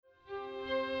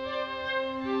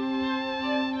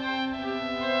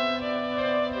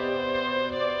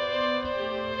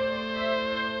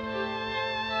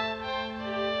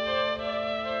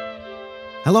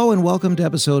Hello and welcome to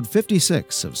episode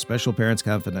 56 of Special Parents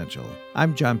Confidential.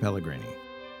 I'm John Pellegrini.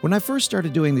 When I first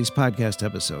started doing these podcast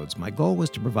episodes, my goal was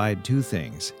to provide two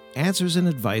things: answers and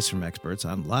advice from experts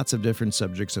on lots of different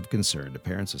subjects of concern to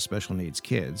parents of special needs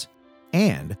kids,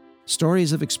 and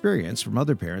stories of experience from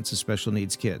other parents of special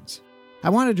needs kids. I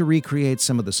wanted to recreate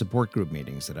some of the support group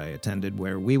meetings that I attended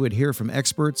where we would hear from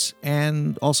experts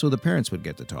and also the parents would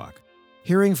get to talk.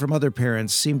 Hearing from other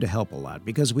parents seemed to help a lot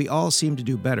because we all seem to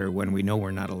do better when we know we're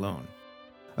not alone.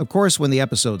 Of course, when the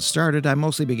episode started, I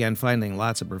mostly began finding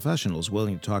lots of professionals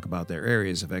willing to talk about their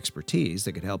areas of expertise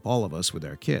that could help all of us with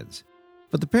our kids.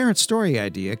 But the parent story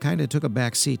idea kind of took a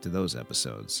back seat to those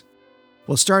episodes.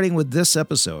 Well, starting with this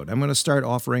episode, I'm going to start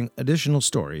offering additional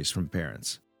stories from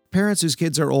parents. Parents whose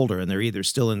kids are older and they're either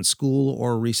still in school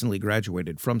or recently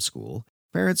graduated from school.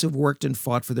 Parents who've worked and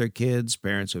fought for their kids,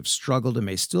 parents who've struggled and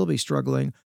may still be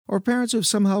struggling, or parents who've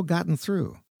somehow gotten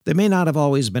through. They may not have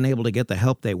always been able to get the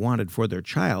help they wanted for their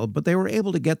child, but they were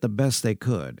able to get the best they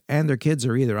could, and their kids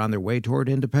are either on their way toward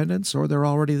independence or they're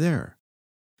already there.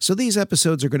 So these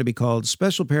episodes are going to be called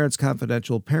Special Parents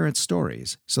Confidential Parent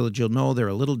Stories, so that you'll know they're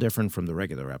a little different from the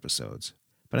regular episodes.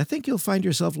 But I think you'll find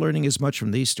yourself learning as much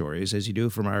from these stories as you do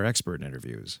from our expert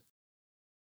interviews.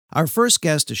 Our first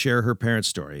guest to share her parent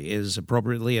story is,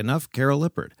 appropriately enough, Carol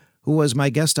Lippert, who was my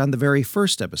guest on the very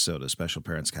first episode of Special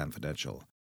Parents Confidential.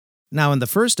 Now, in the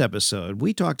first episode,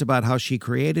 we talked about how she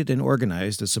created and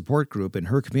organized a support group in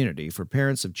her community for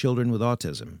parents of children with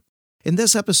autism. In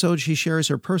this episode, she shares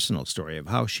her personal story of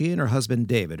how she and her husband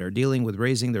David are dealing with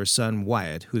raising their son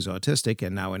Wyatt, who's autistic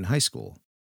and now in high school.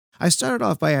 I started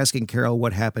off by asking Carol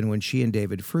what happened when she and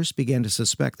David first began to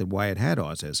suspect that Wyatt had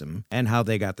autism and how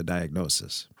they got the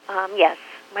diagnosis. Yes,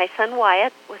 my son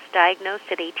Wyatt was diagnosed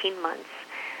at 18 months.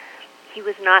 He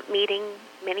was not meeting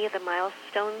many of the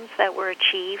milestones that were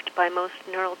achieved by most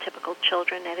neurotypical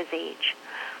children at his age.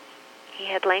 He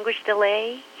had language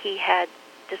delay. He had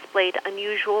displayed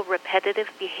unusual repetitive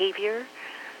behavior,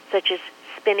 such as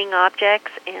spinning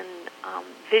objects and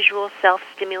visual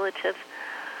self-stimulative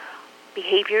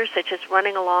behaviors, such as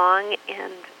running along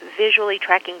and visually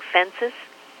tracking fences.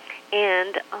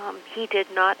 And he did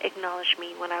not acknowledge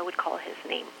me when I would call his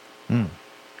name.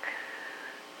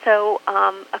 So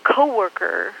a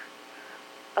coworker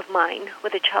of mine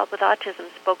with a child with autism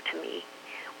spoke to me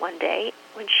one day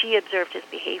when she observed his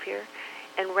behavior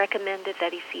and recommended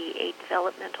that he see a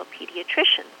developmental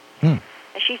pediatrician,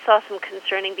 as she saw some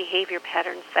concerning behavior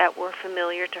patterns that were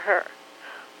familiar to her.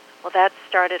 Well, that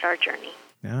started our journey.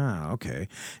 Ah, okay.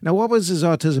 Now, what was his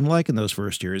autism like in those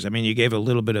first years? I mean, you gave a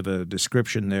little bit of a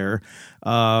description there.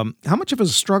 How much of a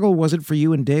struggle was it for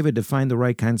you and David to find the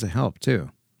right kinds of help,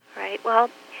 too? Right. Well,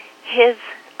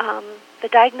 the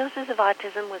diagnosis of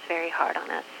autism was very hard on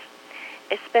us,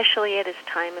 especially at his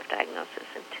time of diagnosis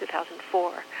in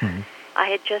 2004. I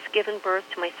had just given birth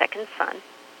to my second son,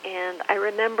 and I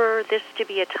remember this to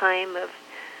be a time of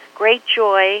great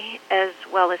joy as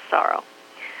well as sorrow.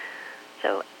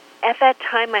 So at that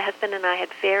time, my husband and I had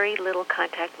very little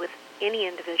contact with any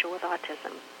individual with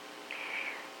autism.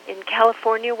 In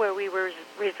California, where we were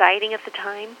residing at the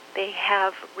time, they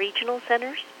have regional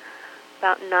centers,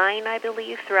 about 9, I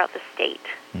believe, throughout the state.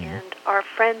 And our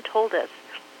friend told us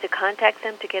to contact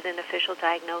them to get an official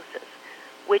diagnosis,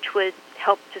 which would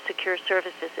help to secure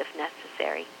services if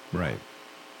necessary. Right.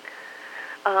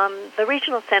 The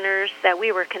regional centers that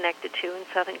we were connected to in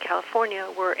Southern California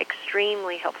were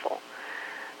extremely helpful.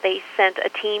 They sent a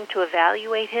team to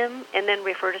evaluate him and then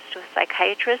referred us to a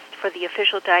psychiatrist for the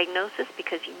official diagnosis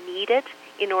because you need it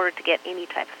in order to get any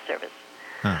type of service.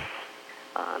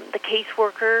 The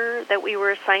caseworker that we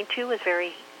were assigned to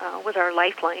was our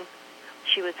lifeline.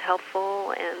 She was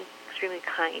helpful and extremely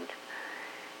kind.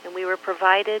 And we were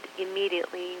provided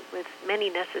immediately with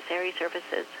many necessary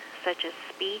services, such as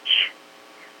speech,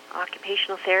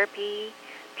 occupational therapy,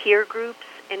 peer groups,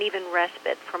 and even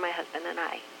respite for my husband and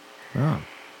I. Oh.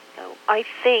 So I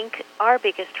think our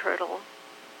biggest hurdle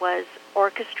was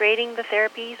orchestrating the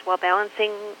therapies while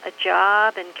balancing a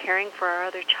job and caring for our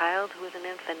other child, who was an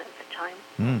infant at the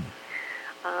time,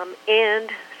 and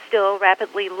still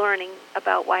rapidly learning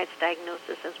about Wyatt's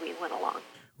diagnosis as we went along.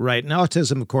 Right. And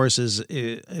autism, of course, is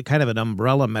kind of an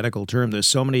umbrella medical term. There's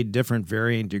so many different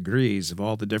varying degrees of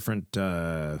all the different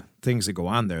things that go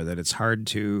on there that it's hard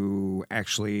to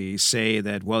actually say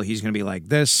that, well, he's going to be like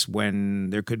this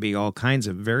when there could be all kinds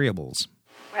of variables.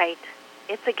 Right.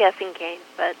 It's a guessing game,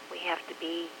 but we have to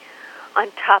be on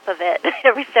top of it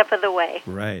every step of the way.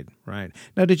 Right, right.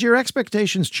 Now, did your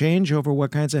expectations change over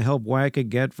what kinds of help Wyatt could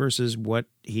get versus what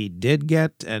he did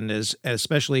get, and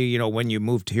especially, when you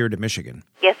moved here to Michigan?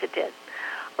 Yes, it did.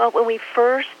 Well, when we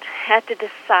first had to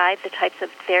decide the types of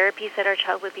therapies that our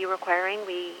child would be requiring,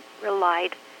 we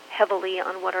relied heavily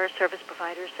on what our service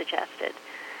providers suggested,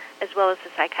 as well as the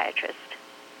psychiatrist.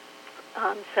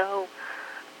 So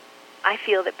I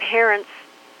feel that parents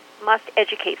must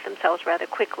educate themselves rather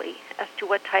quickly as to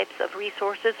what types of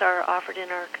resources are offered in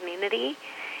our community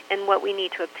and what we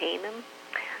need to obtain them.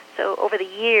 So over the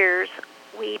years,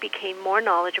 we became more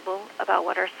knowledgeable about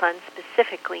what our son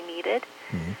specifically needed.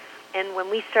 Mm-hmm. And when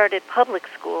we started public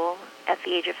school at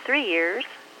the age of 3 years,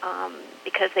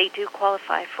 because they do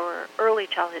qualify for early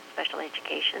childhood special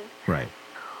education, right,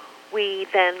 we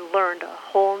then learned a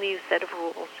whole new set of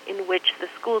rules in which the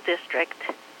school district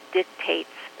dictates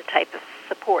the type of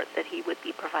support that he would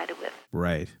be provided with.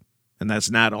 Right. And that's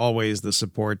not always the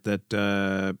support that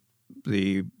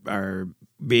are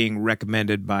being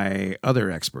recommended by other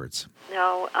experts.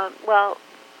 No. Well,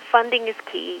 funding is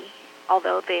key,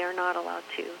 although they are not allowed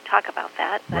to talk about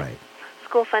that. But right.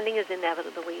 School funding is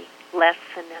inevitably less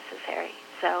than necessary.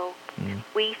 So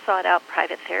we sought out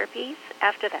private therapies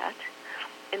after that.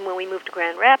 And when we moved to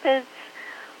Grand Rapids,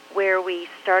 where we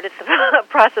started the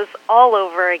process all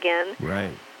over again,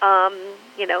 right.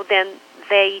 Then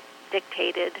they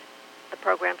dictated the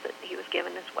programs that he was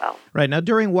given as well. Right. Now,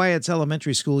 during Wyatt's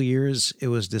elementary school years, it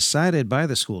was decided by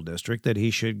the school district that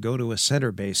he should go to a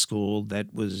center-based school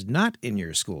that was not in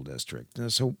your school district.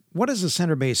 So what is a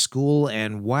center-based school,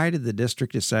 and why did the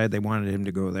district decide they wanted him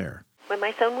to go there? When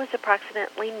my son was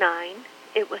approximately 9,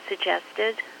 it was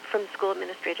suggested from the school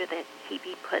administrator that he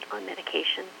be put on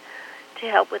medication to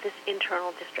help with his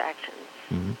internal distractions.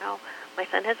 Mm-hmm. Now, my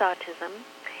son has autism,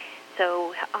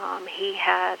 so he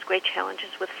has great challenges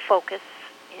with focus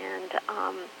and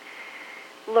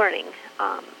learning.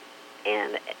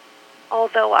 And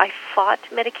although I fought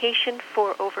medication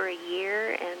for over a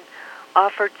year and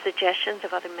offered suggestions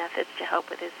of other methods to help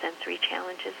with his sensory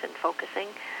challenges and focusing,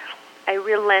 I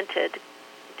relented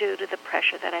due to the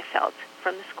pressure that I felt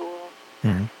from the school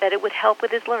that it would help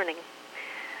with his learning.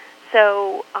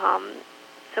 So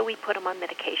we put him on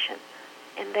medication.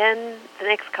 And then the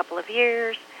next couple of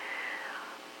years,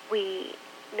 we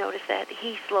noticed that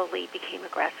he slowly became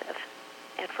aggressive,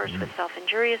 at first with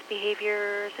self-injurious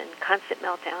behaviors and constant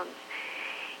meltdowns.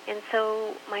 And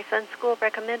so my son's school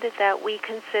recommended that we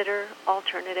consider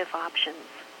alternative options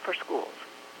for schools.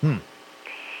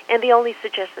 And the only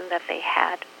suggestion that they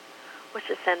had was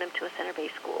to send him to a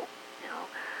center-based school.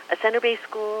 A center-based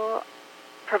school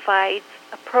provides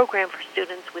a program for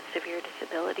students with severe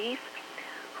disabilities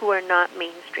who are not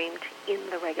mainstreamed in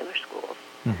the regular schools.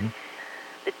 Mm-hmm.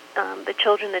 The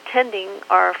children attending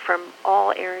are from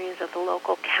all areas of the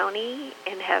local county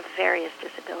and have various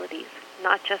disabilities,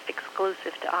 not just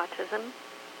exclusive to autism.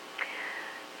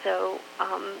 So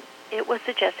it was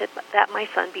suggested that my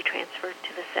son be transferred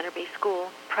to the center-based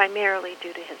school, primarily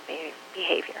due to his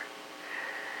behavior.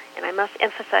 And I must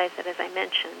emphasize that, as I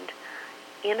mentioned,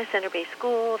 in a center-based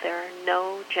school, there are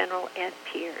no general ed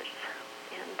peers.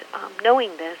 And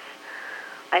knowing this,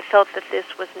 I felt that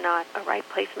this was not a right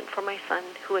placement for my son,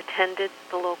 who attended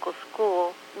the local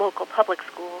public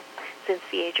school, since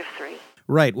the age of 3.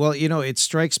 Right. Well, it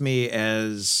strikes me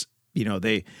as,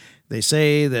 they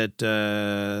say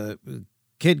that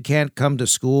kid can't come to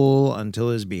school until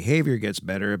his behavior gets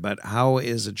better, but how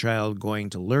is a child going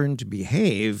to learn to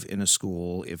behave in a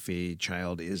school if a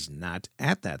child is not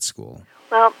at that school?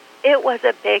 Well, it was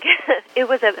a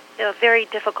very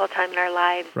difficult time in our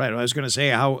lives. Right. Well, I was going to say,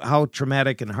 how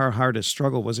traumatic and how hard a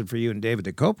struggle was it for you and David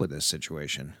to cope with this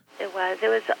situation? It was.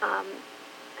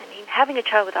 Having a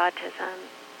child with autism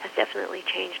has definitely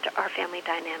changed our family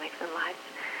dynamics and lives.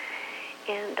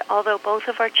 And although both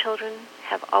of our children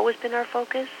have always been our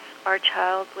focus, our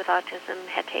child with autism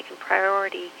had taken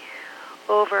priority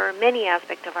over many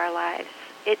aspects of our lives.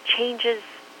 It changes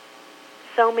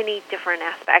so many different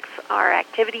aspects, our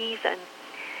activities and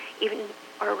even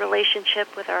our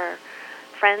relationship with our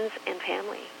friends and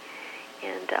family.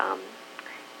 And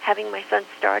having my son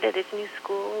start at his new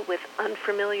school with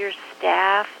unfamiliar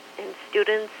staff and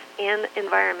students and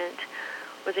environment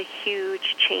was a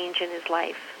huge change in his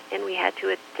life, and we had to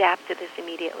adapt to this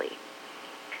immediately.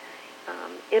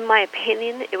 In my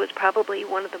opinion, it was probably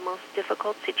one of the most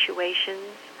difficult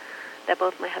situations that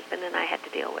both my husband and I had to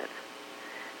deal with.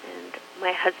 And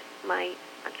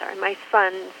my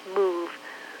son's move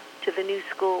to the new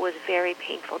school was very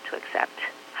painful to accept.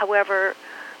 However,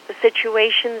 the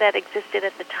situation that existed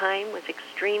at the time was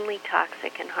extremely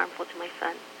toxic and harmful to my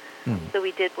son. So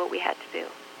we did what we had to do.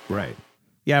 Right.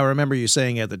 Yeah, I remember you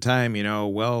saying at the time,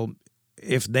 well,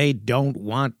 if they don't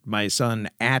want my son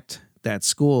at that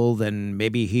school, then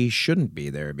maybe he shouldn't be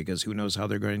there, because who knows how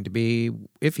they're going to be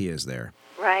if he is there.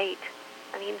 Right.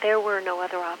 mean, there were no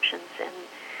other options,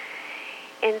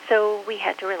 and so we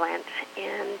had to relent.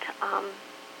 And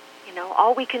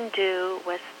all we can do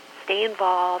was stay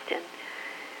involved and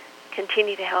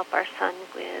continue to help our son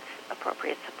with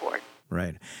appropriate support.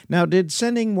 Right. Now, did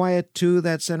sending Wyatt to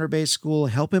that center-based school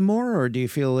help him more, or do you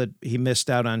feel that he missed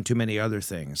out on too many other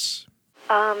things?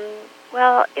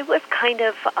 Well, it was kind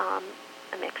of a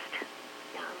mixed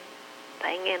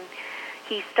thing, and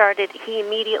we started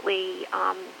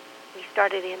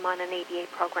him on an ABA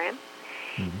program,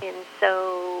 and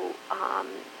so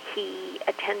he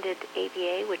attended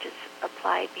ABA, which is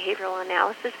Applied Behavioral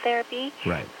Analysis Therapy,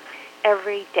 right,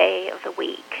 every day of the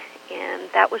week, and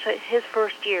that was his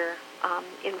first year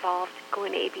involved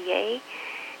going to ABA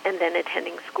and then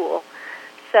attending school.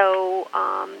 So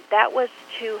that was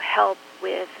to help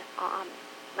with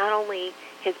not only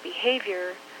his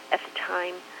behavior at the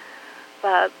time,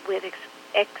 but with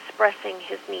expressing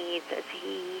his needs, as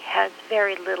he has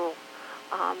very little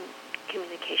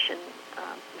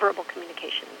verbal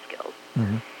communication skills.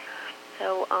 Mm-hmm.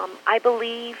 So I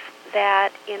believe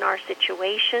that in our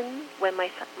situation, when my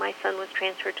son was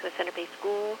transferred to a center-based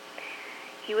school,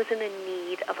 he was in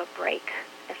need of a break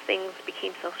as things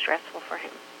became so stressful for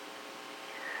him.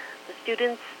 The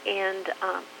students and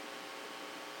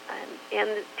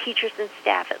the teachers and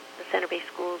staff at the center-based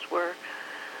schools were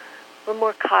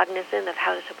more cognizant of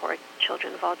how to support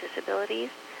children of all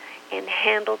disabilities and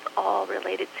handled all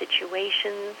related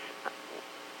situations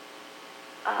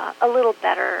a little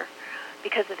better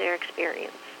because of their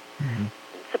experience. Mm-hmm. And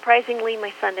surprisingly,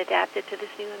 my son adapted to this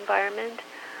new environment,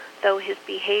 though his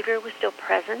behavior was still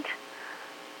present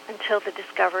until the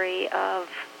discovery of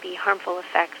the harmful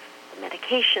effects the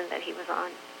medication that he was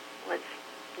on was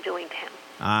doing to him.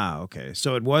 Ah, okay.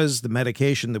 So it was the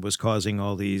medication that was causing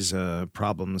all these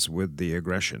problems with the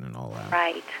aggression and all that.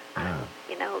 Right. Yeah.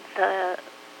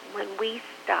 When we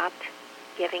stopped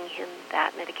giving him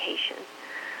that medication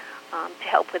to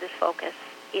help with his focus,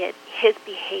 his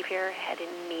behavior had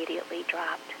immediately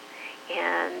dropped.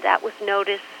 And that was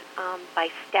noticed by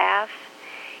staff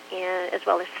and as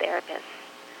well as therapists.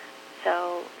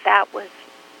 So that was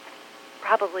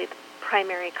probably the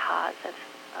primary cause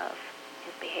of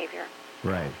his behavior.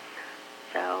 Right.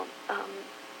 So,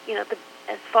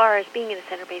 as far as being in a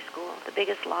center-based school, the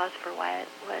biggest loss for Wyatt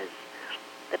was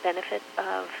the benefit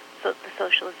of the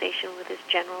socialization with his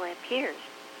general ed peers.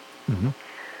 Mm-hmm.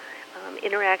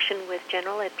 Interaction with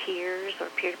general ed peers or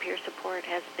peer-to-peer support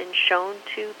has been shown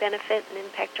to benefit and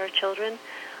impact our children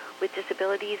with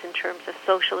disabilities in terms of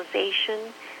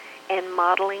socialization and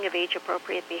modeling of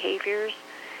age-appropriate behaviors,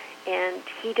 and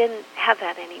he didn't have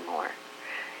that anymore.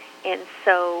 And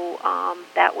so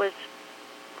that was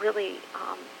really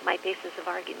my basis of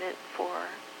argument for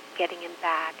getting him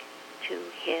back to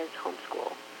his home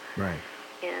school. Right.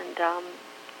 And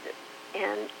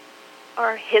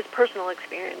his personal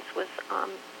experience was,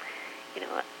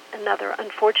 another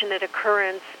unfortunate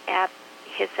occurrence at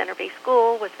his center-based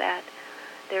school was that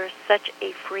there's such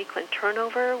a frequent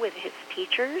turnover with his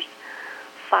teachers,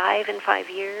 5 in 5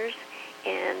 years,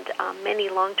 and many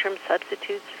long-term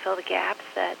substitutes to fill the gaps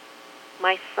that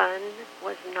my son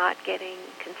was not getting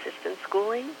consistent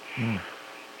schooling,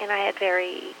 and I had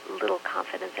very little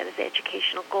confidence that his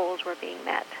educational goals were being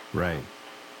met. Right.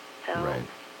 So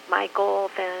my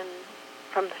goal then,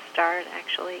 from the start,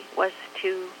 actually, was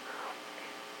to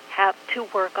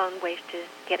work on ways to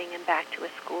getting him back to a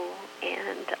school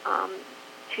and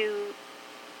to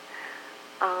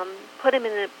put him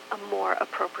in a more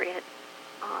appropriate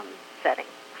setting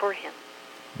for him.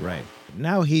 Right.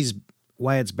 Now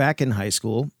Wyatt's back in high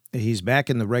school. He's back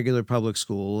in the regular public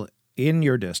school in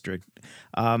your district.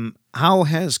 How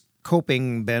has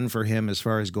coping been for him as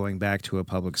far as going back to a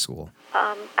public school?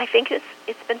 I think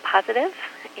it's been positive,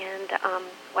 and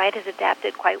Wyatt has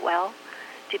adapted quite well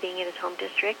to being in his home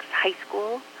district's high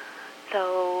school.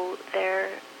 So there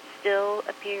still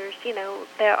appears,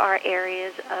 there are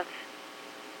areas of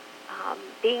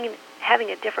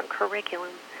having a different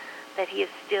curriculum that he is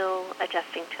still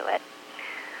adjusting to it.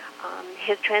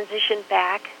 His transition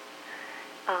back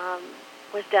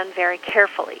was done very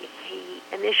carefully. He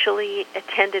initially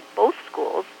attended both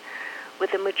schools,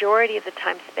 with the majority of the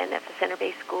time spent at the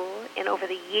center-based school, and over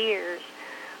the years,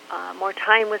 more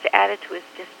time was added to his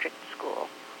district school,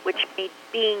 which made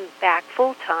being back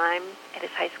full-time at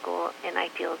his high school an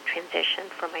ideal transition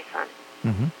for my son.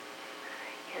 Mm-hmm.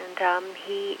 And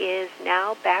he is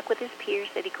now back with his peers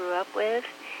that he grew up with,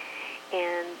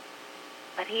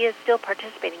 but he is still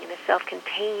participating in a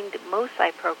self-contained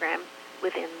MOSI program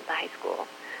within the high school.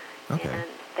 Okay. And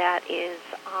that is,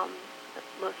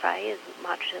 MOSI is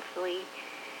modulatively,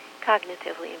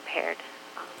 cognitively impaired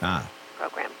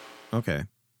program. Okay.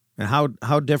 And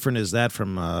how different is that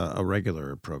from a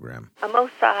regular program? A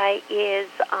MOSI is,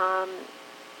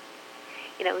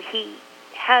 he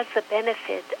has the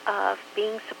benefit of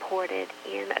being supported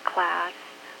in a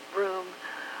classroom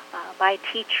by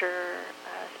a teacher,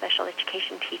 a special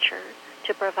education teacher,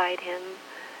 to provide him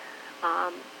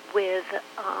with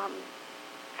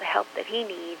the help that he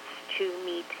needs to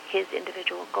meet his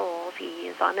individual goals. He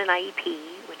is on an IEP,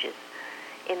 which is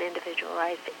an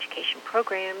individualized education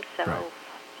program, so right.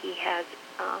 He has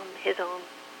his own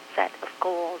set of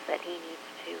goals that he needs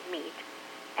to meet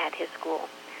at his school.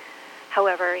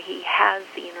 However, he has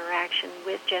the interaction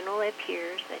with general ed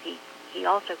peers that he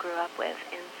also grew up with,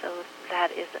 and so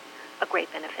that is a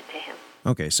great benefit to him.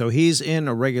 Okay, so he's in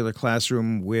a regular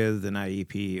classroom with an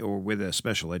IEP or with a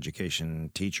special education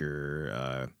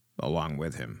teacher along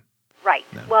with him. Right.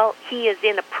 No. Well, he is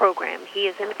in a program. He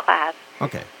is in a class.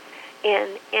 Okay.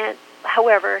 And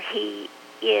however, he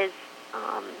is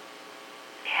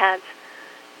has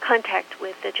contact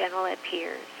with the general ed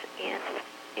peers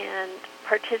and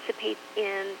participates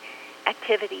in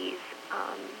activities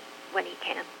when he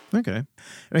can. Okay.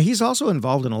 Now, he's also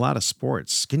involved in a lot of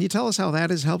sports. Can you tell us how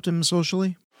that has helped him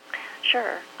socially?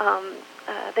 Sure.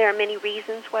 There are many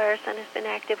reasons why our son has been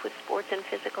active with sports and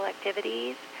physical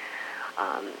activities.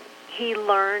 He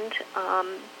learned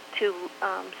to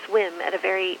swim at a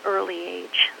very early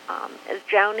age, as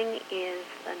drowning is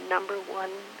the number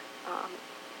one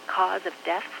cause of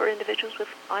death for individuals with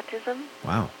autism.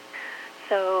 Wow.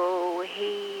 So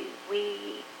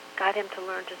we got him to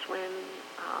learn to swim.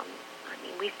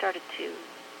 We started to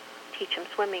teach him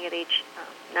swimming at age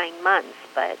 9 months,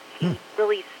 but he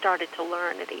really started to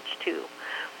learn at age 2.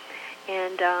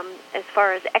 And as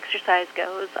far as exercise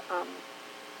goes,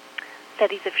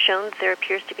 studies have shown that there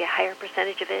appears to be a higher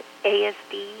percentage of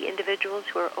ASD individuals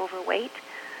who are overweight,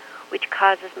 which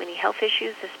causes many health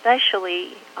issues,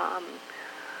 especially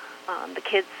the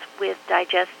kids with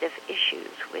digestive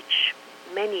issues, which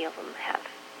many of them have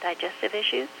digestive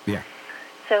issues. Yeah.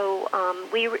 So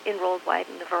we enrolled wide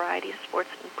in a variety of sports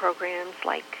and programs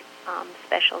like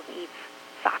special needs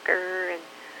soccer and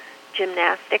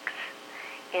gymnastics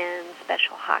and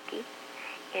special hockey.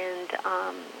 And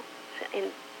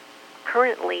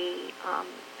currently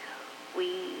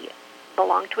we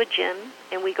belong to a gym,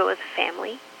 and we go as a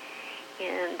family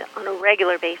and on a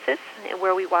regular basis, and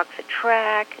where we walk the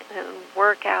track and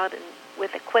work out and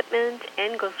with equipment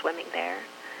and go swimming there.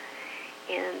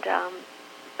 And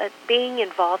but being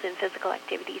involved in physical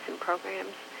activities and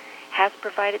programs has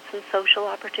provided some social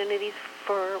opportunities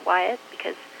for Wyatt,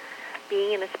 because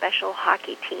being in a special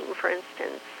hockey team, for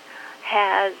instance,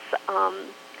 has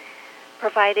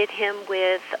provided him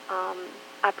with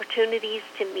opportunities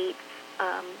to meet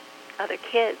other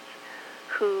kids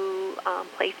who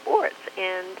play sports,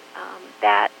 and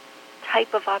that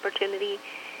type of opportunity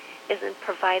isn't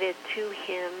provided to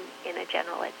him in a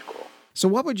general ed school. So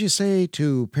what would you say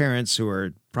to parents who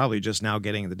are probably just now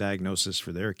getting the diagnosis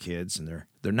for their kids, and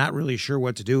they're not really sure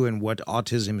what to do and what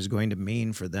autism is going to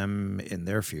mean for them in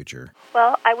their future?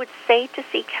 Well, I would say to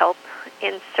seek help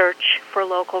and search for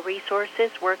local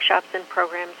resources, workshops, and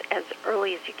programs as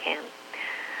early as you can.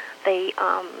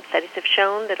 Studies have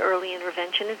shown that early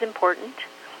intervention is important.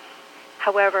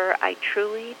 However, I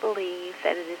truly believe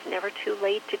that it is never too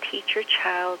late to teach your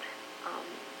child,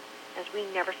 as we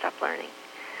never stop learning.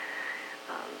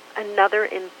 Another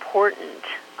important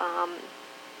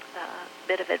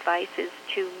bit of advice is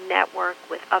to network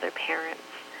with other parents,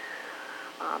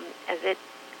 as it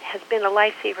has been a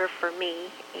lifesaver for me,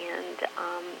 and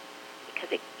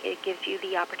because it gives you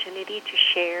the opportunity to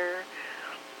share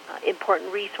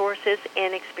important resources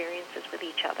and experiences with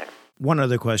each other. One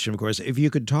other question, of course, if you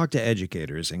could talk to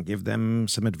educators and give them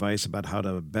some advice about how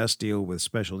to best deal with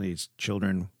special needs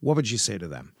children, what would you say to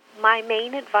them? My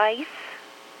main advice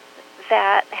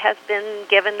that has been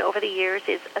given over the years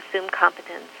is assume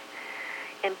competence.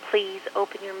 And please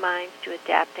open your minds to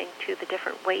adapting to the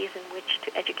different ways in which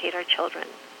to educate our children,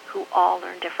 who all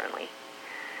learn differently.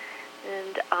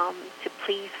 And to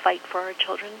please fight for our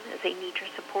children as they need your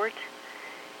support.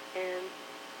 And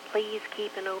please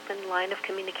keep an open line of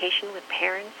communication with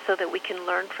parents so that we can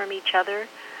learn from each other,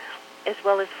 as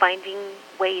well as finding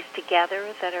ways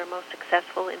together that are most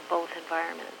successful in both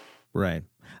environments. Right.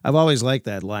 I've always liked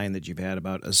that line that you've had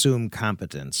about assume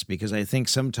competence, because I think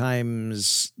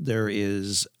sometimes there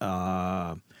is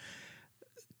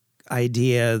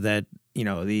idea that,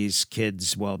 these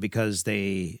kids, well, because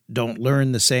they don't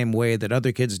learn the same way that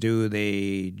other kids do,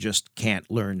 they just can't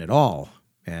learn at all.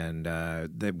 And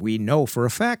that we know for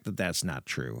a fact that that's not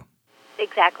true.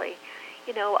 Exactly.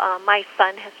 My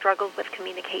son has struggled with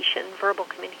communication, verbal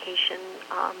communication,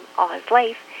 all his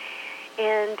life,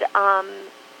 and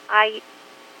I,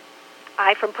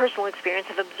 from personal experience,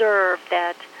 have observed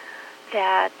that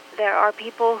there are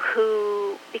people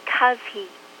who, because he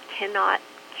cannot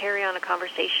carry on a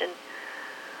conversation,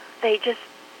 they just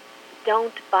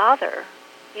don't bother,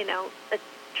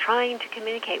 trying to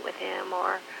communicate with him,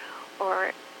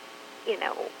 or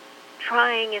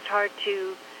trying as hard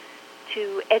to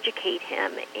educate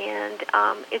him, and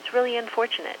it's really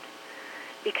unfortunate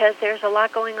because there's a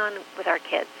lot going on with our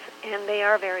kids, and they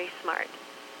are very smart,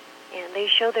 and they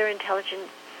show their intelligence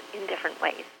in different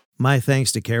ways. My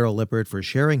thanks to Carol Lippert for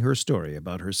sharing her story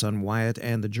about her son Wyatt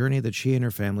and the journey that she and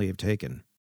her family have taken.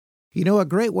 A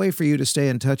great way for you to stay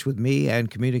in touch with me and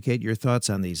communicate your thoughts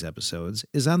on these episodes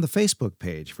is on the Facebook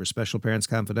page for Special Parents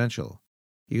Confidential.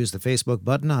 Use the Facebook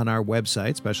button on our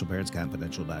website,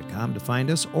 specialparentsconfidential.com, to find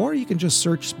us, or you can just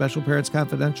search Special Parents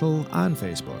Confidential on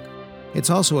Facebook. It's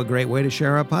also a great way to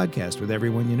share our podcast with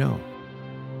everyone you know.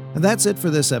 And that's it for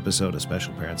this episode of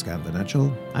Special Parents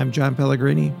Confidential. I'm John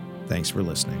Pellegrini. Thanks for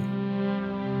listening.